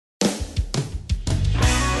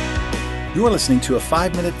You are listening to a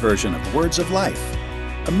 5-minute version of Words of Life,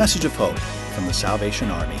 a message of hope from the Salvation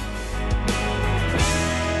Army.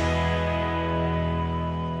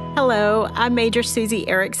 Hello, I'm Major Susie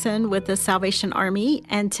Erickson with the Salvation Army,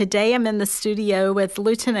 and today I'm in the studio with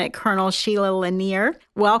Lieutenant Colonel Sheila Lanier.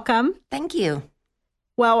 Welcome. Thank you.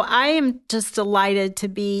 Well, I am just delighted to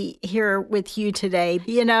be here with you today.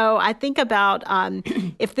 You know, I think about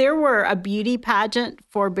if there were a beauty pageant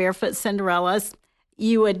for Barefoot Cinderellas,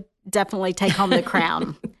 you would definitely take home the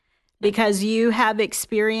crown because you have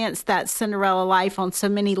experienced that Cinderella life on so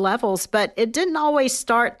many levels, but it didn't always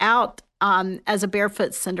start out as a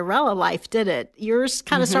Barefoot Cinderella life, did it? Yours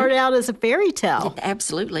kind of started out as a fairy tale.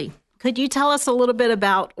 Absolutely. Could you tell us a little bit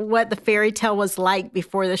about what the fairy tale was like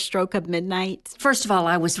before the stroke of midnight? First of all,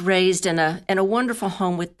 I was raised in a wonderful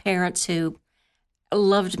home with parents who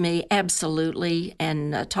loved me absolutely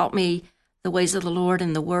and taught me the ways of the Lord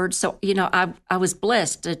and the Word. So, you know, I was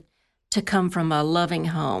blessed to come from a loving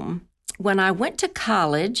home. When I went to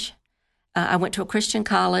college, I went to a Christian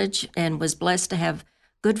college and was blessed to have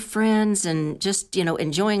good friends and just, you know,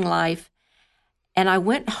 enjoying life. And I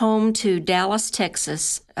went home to Dallas,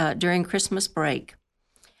 Texas during Christmas break.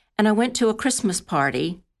 And I went to a Christmas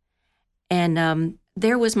party, and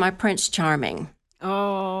there was my Prince Charming.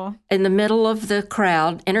 Oh. In the middle of the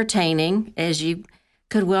crowd, entertaining, as you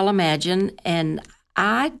could well imagine. And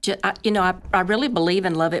I really believe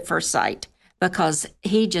in love at first sight because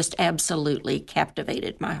he just absolutely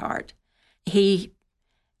captivated my heart. He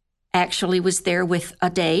actually was there with a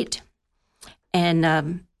date,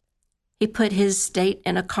 and he put his date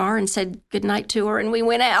in a car and said goodnight to her, and we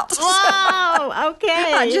went out. Wow,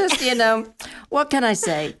 okay. I just, what can I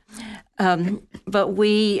say? But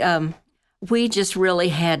we just really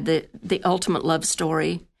had the ultimate love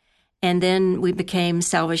story. And then we became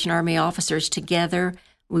Salvation Army officers together.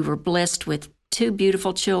 We were blessed with 2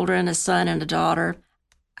 beautiful children, a son and a daughter.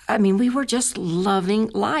 I mean, we were just loving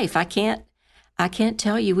life. I can't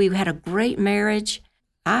tell you. We had a great marriage.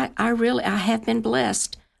 I have been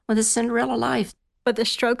blessed with a Cinderella life. But the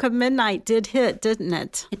stroke of midnight did hit, didn't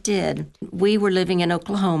it? It did. We were living in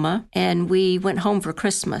Oklahoma, and we went home for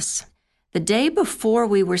Christmas. The day before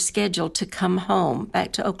we were scheduled to come home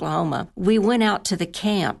back to Oklahoma, we went out to the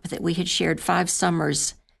camp that we had shared 5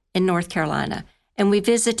 summers in North Carolina. And we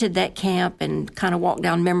visited that camp and kind of walked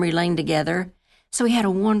down memory lane together. So we had a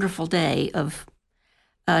wonderful day of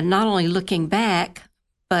not only looking back,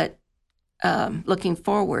 but looking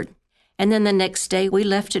forward. And then the next day, we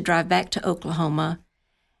left to drive back to Oklahoma.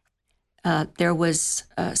 There was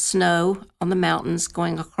snow on the mountains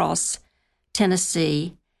going across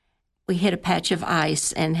Tennessee. We hit a patch of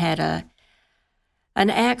ice and had an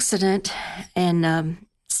accident, and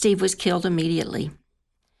Steve was killed immediately.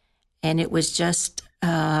 And it was just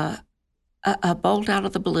a bolt out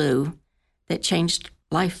of the blue that changed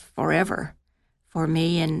life forever for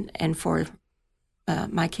me and for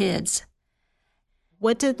my kids.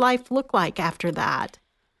 What did life look like after that?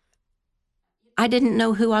 I didn't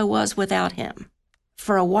know who I was without him.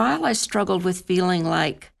 For a while, I struggled with feeling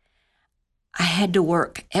like I had to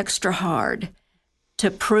work extra hard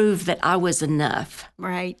to prove that I was enough.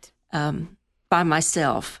 Right. By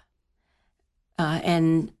myself.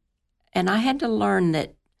 And I had to learn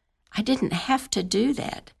that I didn't have to do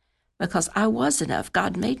that because I was enough.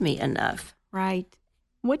 God made me enough. Right.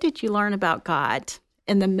 What did you learn about God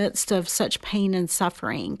in the midst of such pain and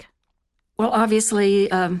suffering? Well, obviously,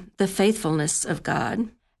 the faithfulness of God.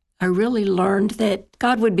 I really learned that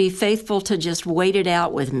God would be faithful to just wait it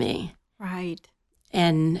out with me. Right.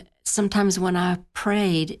 And sometimes when I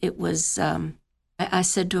prayed, it was, I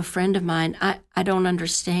said to a friend of mine, I don't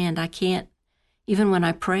understand. I can't, even when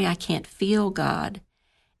I pray, I can't feel God.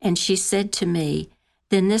 And she said to me,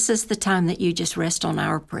 then this is the time that you just rest on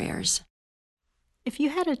our prayers. If you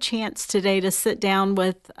had a chance today to sit down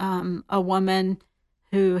with a woman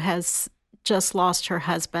who has just lost her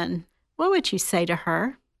husband, what would you say to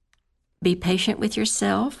her? Be patient with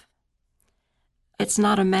yourself. It's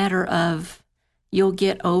not a matter of you'll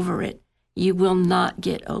get over it. You will not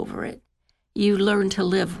get over it. You learn to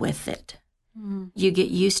live with it. You get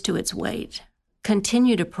used to its weight.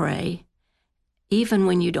 Continue to pray, even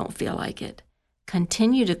when you don't feel like it.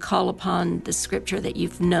 Continue to call upon the scripture that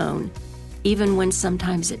you've known, even when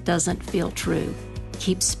sometimes it doesn't feel true.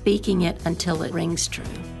 Keep speaking it until it rings true.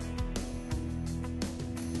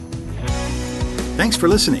 Thanks for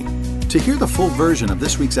listening. To hear the full version of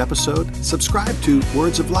this week's episode, subscribe to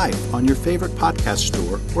Words of Life on your favorite podcast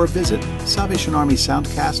store or visit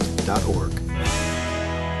SalvationArmySoundcast.org.